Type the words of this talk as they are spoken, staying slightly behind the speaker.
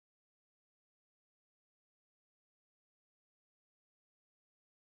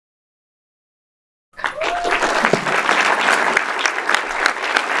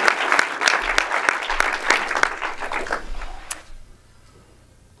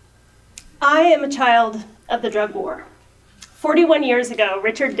I am a child of the drug war. 41 years ago,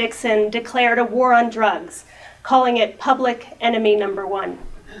 Richard Nixon declared a war on drugs, calling it public enemy number one.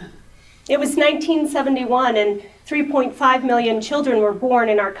 It was 1971, and 3.5 million children were born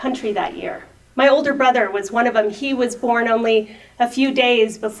in our country that year. My older brother was one of them. He was born only a few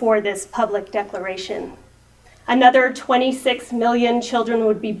days before this public declaration. Another 26 million children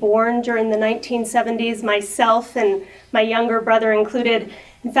would be born during the 1970s, myself and my younger brother included.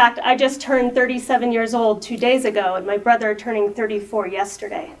 In fact, I just turned 37 years old 2 days ago, and my brother turning 34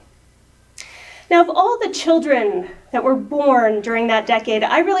 yesterday. Now, of all the children that were born during that decade,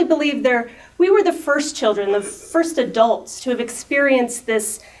 I really believe we were the first children, the first adults to have experienced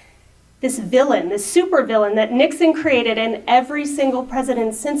this villain, this supervillain that Nixon created and every single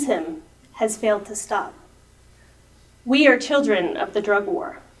president since him has failed to stop. We are children of the drug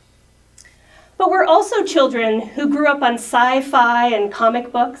war. But we're also children who grew up on sci-fi and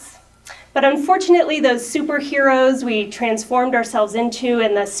comic books. But unfortunately, those superheroes we transformed ourselves into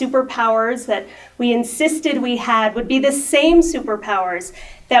and the superpowers that we insisted we had would be the same superpowers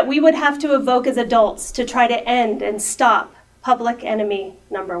that we would have to evoke as adults to try to end and stop public enemy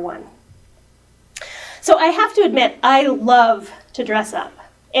number one. So I have to admit, I love to dress up,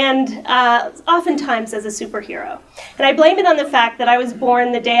 and oftentimes as a superhero. And I blame it on the fact that I was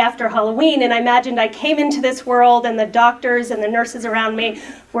born the day after Halloween, and I imagined I came into this world and the doctors and the nurses around me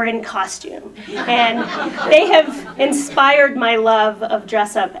were in costume. And they have inspired my love of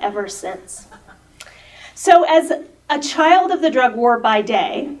dress up ever since. So as a child of the drug war by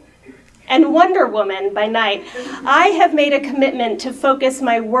day, and Wonder Woman by night, I have made a commitment to focus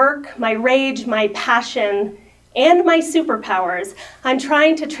my work, my rage, my passion, and my superpowers on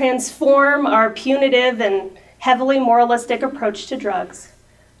trying to transform our punitive and heavily moralistic approach to drugs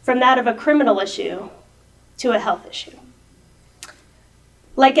from that of a criminal issue to a health issue.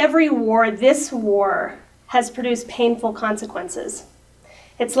 Like every war, this war has produced painful consequences.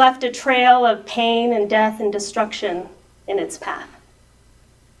 It's left a trail of pain and death and destruction in its path.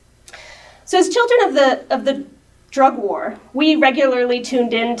 So as children of the drug war, we regularly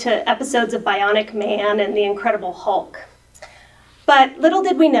tuned in to episodes of Bionic Man and The Incredible Hulk. But little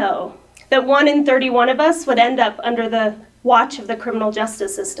did we know that 1 in 31 of us would end up under the watch of the criminal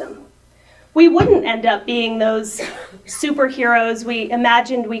justice system. We wouldn't end up being those superheroes we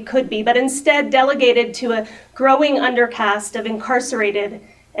imagined we could be, but instead delegated to a growing undercast of incarcerated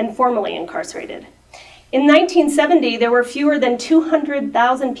and formerly incarcerated. In 1970, there were fewer than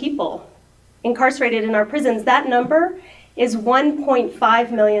 200,000 people incarcerated in our prisons. That number is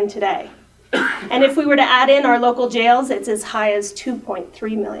 1.5 million today. And if we were to add in our local jails, it's as high as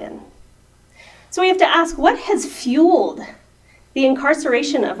 2.3 million. So we have to ask, what has fueled the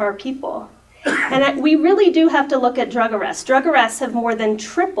incarceration of our people? And we really do have to look at drug arrests. Drug arrests have more than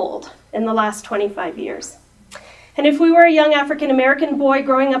tripled in the last 25 years. And if we were a young African-American boy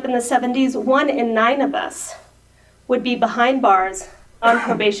growing up in the 70s, 1 in 9 of us would be behind bars, on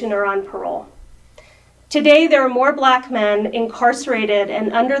probation or on parole. Today, there are more black men incarcerated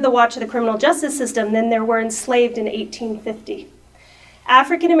and under the watch of the criminal justice system than there were enslaved in 1850.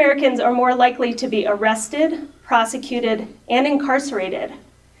 African Americans are more likely to be arrested, prosecuted, and incarcerated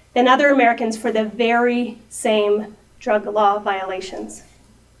than other Americans for the very same drug law violations.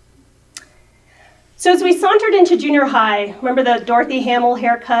 So as we sauntered into junior high, remember the Dorothy Hamill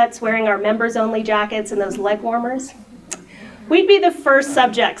haircuts, wearing our members-only jackets and those leg warmers? We'd be the first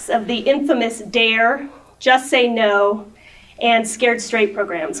subjects of the infamous DARE, Just Say No, and Scared Straight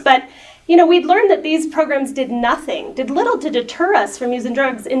programs. But, we'd learned that these programs did little to deter us from using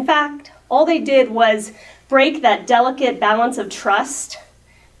drugs. In fact, all they did was break that delicate balance of trust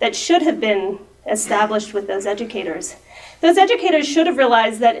that should have been established with those educators. Those educators should have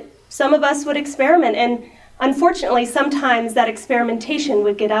realized that some of us would experiment, and unfortunately, sometimes that experimentation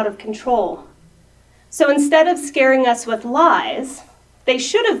would get out of control. So instead of scaring us with lies, they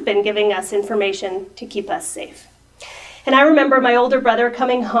should have been giving us information to keep us safe. And I remember my older brother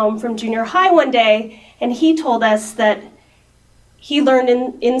coming home from junior high one day, and he told us that he learned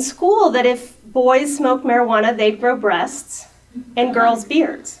in school that if boys smoked marijuana, they'd grow breasts, and girls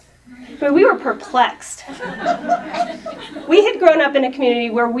beards. I mean, we were perplexed. We had grown up in a community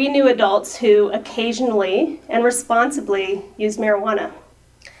where we knew adults who occasionally and responsibly used marijuana.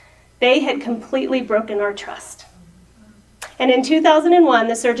 They had completely broken our trust. And in 2001,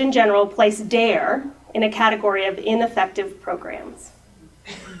 the Surgeon General placed DARE in a category of ineffective programs.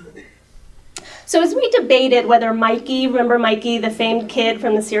 So as we debated whether Mikey, remember Mikey, the famed kid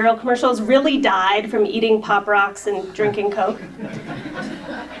from the cereal commercials, really died from eating Pop Rocks and drinking Coke,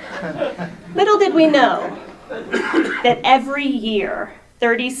 little did we know that every year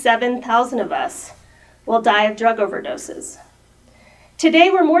 37,000 of us will die of drug overdoses.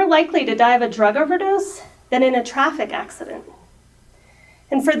 Today, we're more likely to die of a drug overdose than in a traffic accident.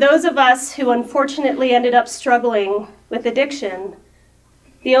 And for those of us who unfortunately ended up struggling with addiction,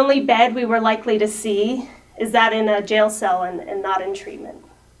 the only bed we were likely to see is that in a jail cell and not in treatment.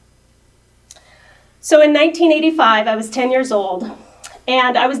 So in 1985, I was 10 years old,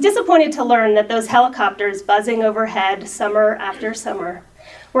 and I was disappointed to learn that those helicopters buzzing overhead summer after summer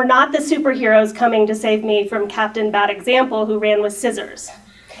were not the superheroes coming to save me from Captain Bad Example who ran with scissors.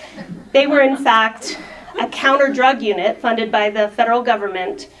 They were, in fact, a counter-drug unit funded by the federal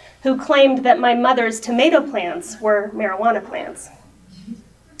government who claimed that my mother's tomato plants were marijuana plants.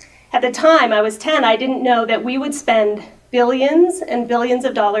 At the time, I was 10, I didn't know that we would spend billions and billions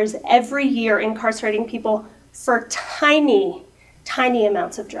of dollars every year incarcerating people for tiny, tiny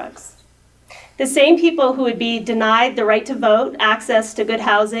amounts of drugs. The same people who would be denied the right to vote, access to good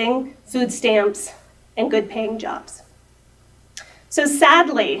housing, food stamps, and good paying jobs. So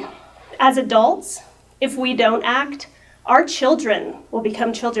sadly, as adults, if we don't act, our children will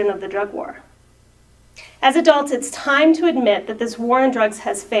become children of the drug war. As adults, it's time to admit that this war on drugs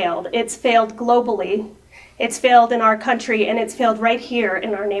has failed. It's failed globally, it's failed in our country, and it's failed right here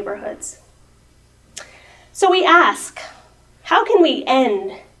in our neighborhoods. So we ask, how can we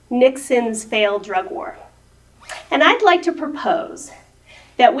end Nixon's failed drug war? And I'd like to propose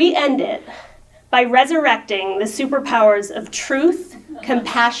that we end it by resurrecting the superpowers of truth,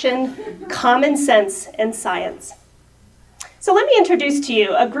 compassion, common sense, and science. So let me introduce to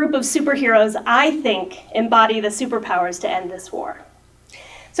you a group of superheroes I think embody the superpowers to end this war.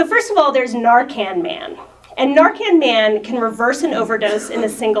 So first of all, there's Narcan Man. And Narcan Man can reverse an overdose in a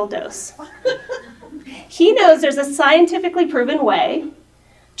single dose. He knows there's a scientifically proven way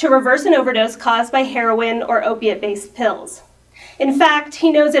to reverse an overdose caused by heroin or opiate-based pills. In fact,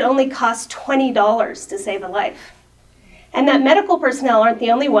 he knows it only costs $20 to save a life. And that medical personnel aren't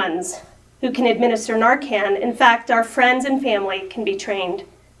the only ones who can administer Narcan. In fact, our friends and family can be trained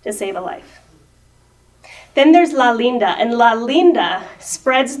to save a life. Then there's La Linda, and La Linda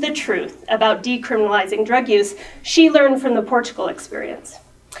spreads the truth about decriminalizing drug use she learned from the Portugal experience.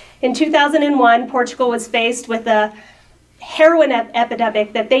 In 2001, Portugal was faced with a heroin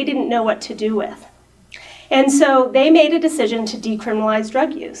epidemic that they didn't know what to do with. And so they made a decision to decriminalize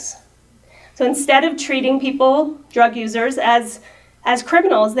drug use. So instead of treating people, drug users, as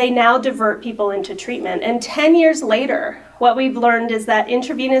criminals, they now divert people into treatment. And 10 years later, what we've learned is that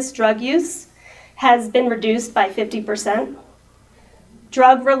intravenous drug use has been reduced by 50%.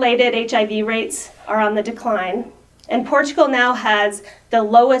 Drug-related HIV rates are on the decline. And Portugal now has the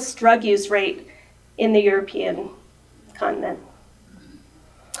lowest drug use rate in the European continent.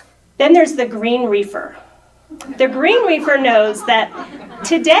 Then there's the Green Reefer. The Green Reefer knows that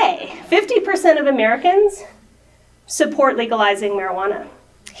today, 50% of Americans support legalizing marijuana.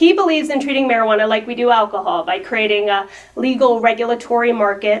 He believes in treating marijuana like we do alcohol, by creating a legal regulatory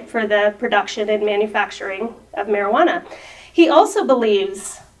market for the production and manufacturing of marijuana. He also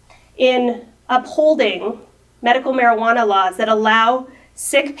believes in upholding medical marijuana laws that allow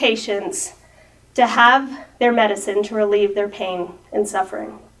sick patients to have their medicine to relieve their pain and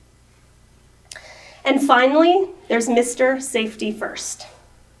suffering. And finally, there's Mr. Safety First.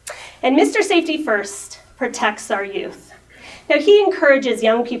 And Mr. Safety First protects our youth. Now, he encourages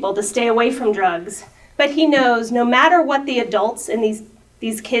young people to stay away from drugs, but he knows no matter what the adults in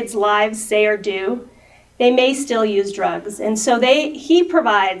these kids' lives say or do, they may still use drugs. And so he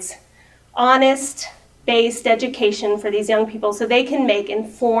provides honest-based education for these young people so they can make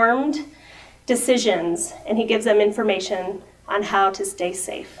informed decisions, and he gives them information on how to stay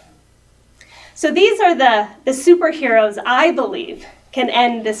safe. So these are the superheroes I believe can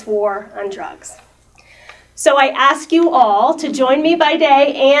end this war on drugs. So I ask you all to join me by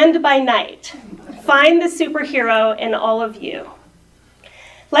day and by night. Find the superhero in all of you.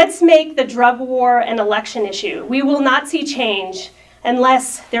 Let's make the drug war an election issue. We will not see change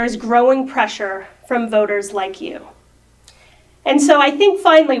unless there is growing pressure from voters like you. And so I think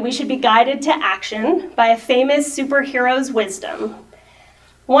finally we should be guided to action by a famous superhero's wisdom.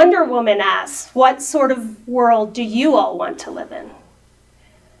 Wonder Woman asks, what sort of world do you all want to live in?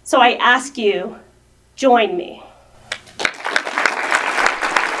 So I ask you, join me.